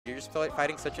You're just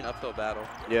fighting such an uphill battle.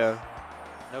 Yeah.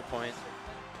 No point.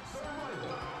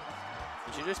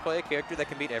 You should just play a character that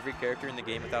can beat every character in the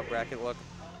game without bracket luck.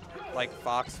 Like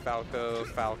Fox, Falco,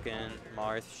 Falcon,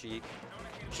 Marth, Sheik.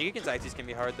 Sheik against ITs can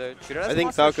be hard though. I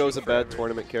think Falco's a bad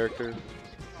tournament character.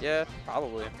 Yeah,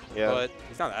 probably. Yeah. But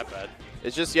he's not that bad.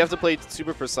 It's just you have to play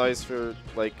super precise for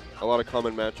like a lot of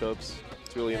common matchups.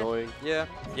 It's really annoying. Yeah.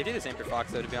 You do the same for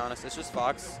Fox though, to be honest. It's just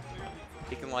Fox.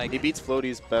 He can like... He beats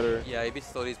floaties better. Yeah, he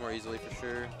beats floaties more easily for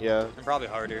sure. Yeah. And probably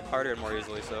harder. Harder and more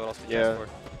easily, so what else could you ask for?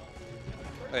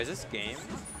 Wait, is this game?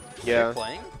 Yeah. They're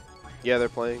playing? Yeah, they're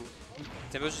playing.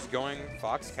 Timbo's just going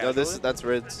Fox casually? No, that's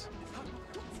Ridz.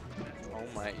 Oh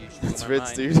my, you just It's blew my Ridz,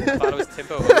 mind. dude. I thought it was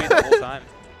Timbo the whole time.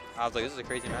 I was like, this is a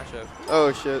crazy matchup.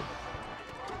 Oh, shit.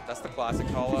 That's the classic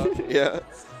call-out. Yeah.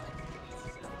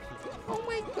 Oh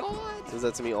my god. Does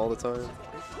that to me all the time.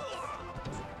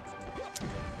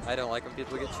 I don't like when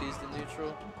people get cheesed in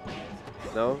neutral.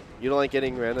 No? You don't like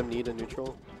getting random need in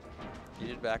neutral? You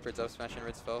did backwards up smash and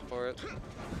Ridz fell for it.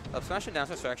 Up smash and down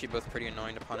smash are actually both pretty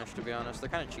annoying to punish, to be honest.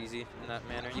 They're kind of cheesy in that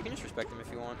manner. You can just respect them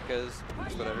if you want, because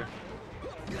it's whatever.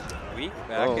 Weak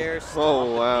back air.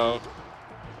 Oh, wow.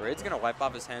 Ridz gonna wipe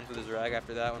off his hands with his rag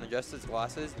after that one, adjust his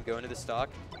glasses, and go into the stock.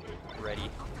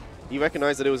 Ready. He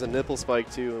recognized that it was a nipple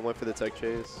spike too and went for the tech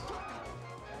chase.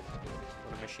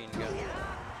 What a machine gun.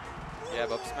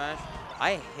 Jab up smash.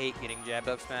 I hate getting jabbed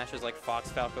up smashes like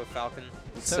Fox, Falco, Falcon.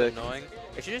 It's so annoying.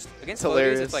 It should just, against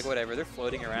floaters, it's like whatever. They're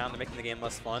floating around. They're making the game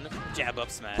less fun. Jab up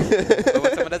smash. But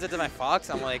when someone does it to my Fox,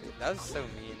 I'm like, that was so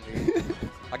mean, dude.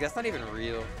 Like, that's not even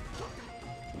real.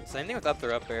 Same thing with up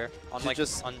throw up air. On like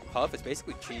just on Puff, it's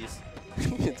basically cheese.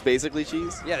 It's basically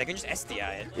cheese? Yeah, they can just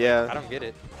SDI it. Yeah. I don't get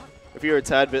it. If you're a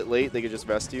tad bit late, they could just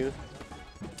rest you.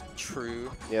 True.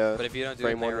 Yeah. But if you don't do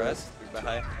it in their rest,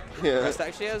 bye. Yeah. Rest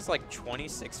actually has like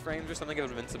 26 frames or something of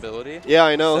invincibility. Yeah,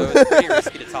 I know. So it's pretty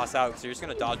risky to toss out because you're just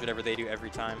going to dodge whatever they do every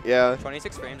time. Yeah.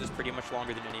 26 frames is pretty much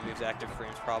longer than any move's active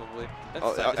frames, probably.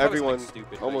 Everyone,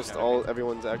 stupid, almost but, all,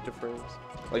 everyone's active frames.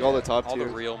 Like all the top tier. All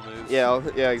the real moves. Yeah,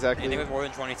 yeah, exactly. Anything with more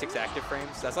than 26 active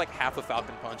frames, that's like half a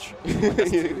Falcon Punch. Like,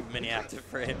 that's too many active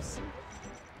frames.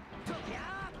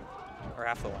 Or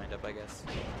half the windup, I guess.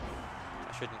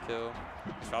 I shouldn't kill.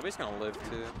 He's probably just going to live,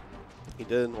 too. He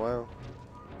did, wow.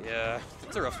 Yeah,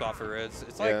 it's a rough spot for Ridz.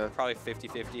 It's like probably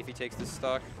 50-50 if he takes this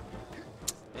stock.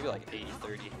 Maybe like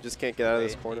 80-30. Just can't get out of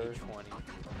this corner. 80-20.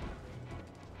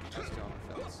 Just on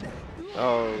the fence.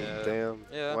 Oh, damn.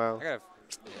 Yeah. Wow.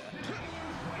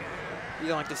 You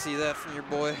don't like to see that from your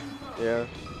boy. Yeah.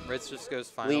 Ridz just goes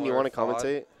final. Lean, you want to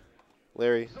commentate?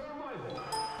 Larry.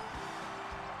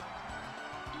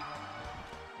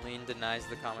 Lean denies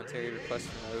the commentary request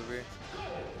from over.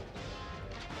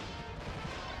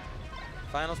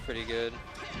 Final's pretty good.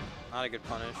 Not a good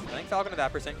punish. I think Falcon at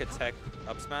that percent could tech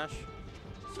up smash.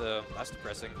 So that's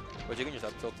depressing. But you can just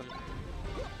up tilt them.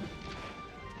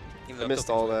 I missed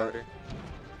all that. Harder.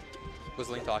 Was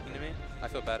Lean talking to me? I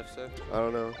feel bad if so. I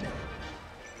don't know.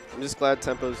 I'm just glad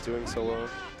Tempo's doing so well.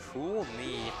 Cool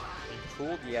knee.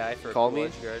 Cool DI for Call a cool me?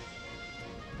 edge guard.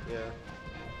 Yeah.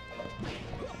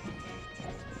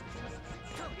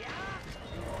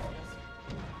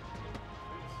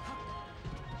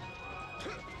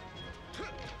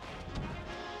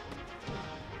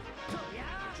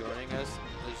 Joining us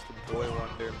is the boy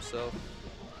wonder himself.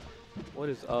 What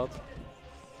is up?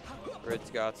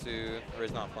 Ridz Gahtzu.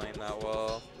 Ridz not playing that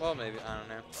well. Well, maybe. I don't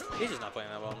know. He's just not playing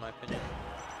that well, in my opinion.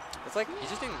 It's like, he's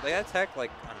just doing, like, that tech,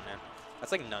 like, I don't know.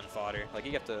 That's like none fodder. Like,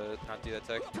 you have to not do that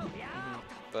tech.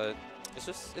 But it's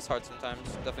just, it's hard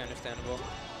sometimes. Definitely understandable.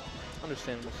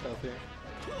 Understandable stuff here.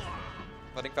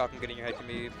 I think Falcon getting your head can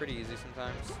be pretty easy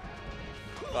sometimes.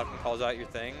 Falcon calls out your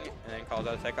thing and then calls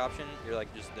out a tech option, you're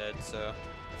like just dead. So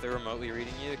if they're remotely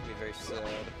reading you, it can be very sad.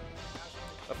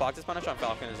 A Fox's punish on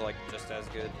Falcon is like just as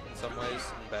good in some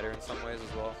ways and better in some ways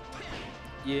as well.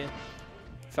 Yeah.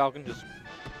 Falcon just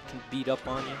can beat up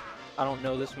on you. I don't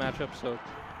know this matchup, so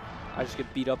I just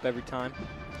get beat up every time.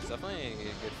 It's definitely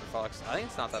good for Fox. I think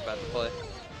it's not that bad to play.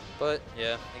 But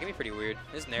yeah, it can be pretty weird.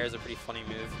 His Nair is a pretty funny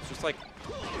move. It's just like,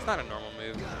 it's not a normal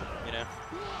move, you know?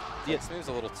 Yeah, this move's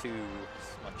a little too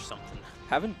much something.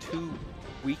 Having 2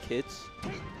 weak hits,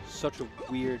 such a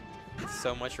weird. It's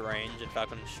so much range, and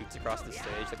Falcon shoots across the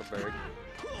stage like a bird.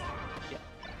 Yeah.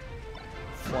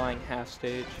 Flying half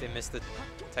stage. They missed the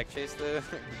tech chase though.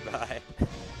 Bye.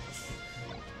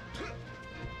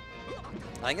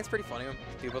 I think it's pretty funny when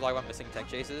people talk about missing tech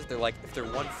chases. They're like, if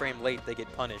they're 1 frame late, they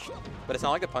get punished. But it's not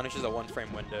like the punish is a 1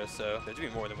 frame window, so there's to be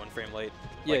more than 1 frame late.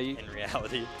 Yeah, like, in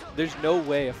reality. There's no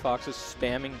way a Fox is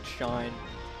spamming shine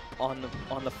on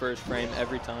the first frame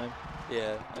every time.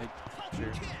 Yeah, like,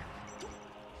 sure.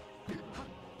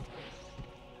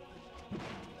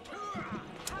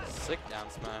 Sick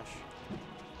down smash.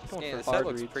 Going Yeah, for the set hard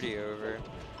looks reads. pretty over.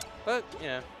 But, you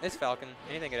know, it's Falcon.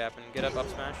 Anything could happen. Get up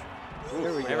smash.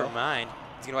 There we Never go. mind.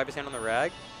 He's going to wipe his hand on the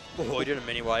rag. Oh, he did a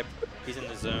mini wipe. He's in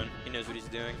the zone. He knows what he's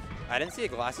doing. I didn't see a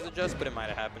glasses adjust, but it might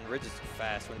have happened. Ridz is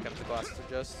fast when it comes to glasses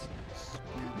adjusts.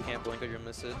 You can't blink or you'll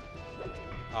miss it.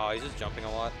 Oh, he's just jumping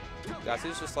a lot.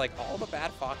 Gahtzu's just like, all the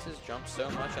bad foxes jump so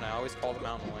much, and I always call them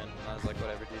out and win. And I was like,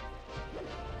 whatever, dude.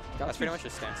 That's pretty much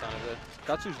his stance on it.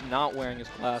 Gahtzu's not wearing his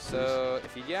glasses. So,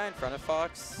 if you DI in front of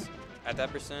Fox, at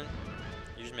that percent,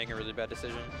 you're just making a really bad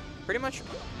decision. Pretty much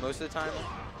most of the time.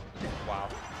 Wow,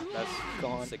 that's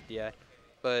Gone. sick DI.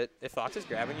 But if Fox is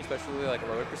grabbing you, especially like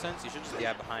lower percents, you should just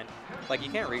DI behind. Like,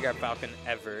 you can't re-grab Falcon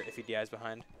ever if he DIs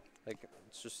behind. Like,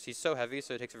 it's just, he's so heavy,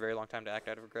 so it takes a very long time to act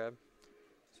out of a grab.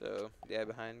 So, DI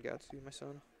behind Gahtzu, my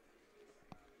son.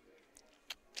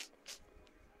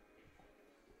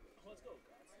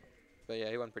 But yeah,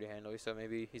 he went pretty handily, so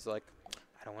maybe he's like,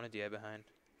 I don't want to DI behind.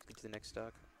 Get to the next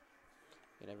stock.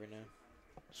 You never know.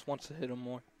 Just wants to hit him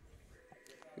more.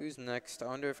 Who's next? I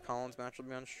wonder if Colin's match will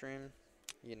be on stream.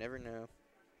 You never know.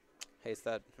 Hey, it's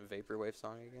that Vaporwave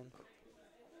song again.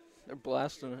 They're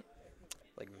blasting it.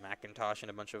 Like Macintosh and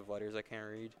a bunch of letters I can't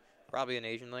read. Probably an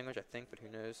Asian language, I think, but who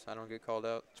knows? I don't get called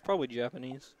out. It's probably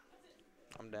Japanese.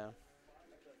 I'm down.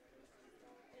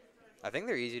 I think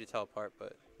they're easy to tell apart,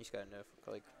 but you just gotta know,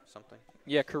 like, something.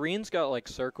 Yeah, Korean's got like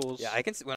circles. Yeah, I can see.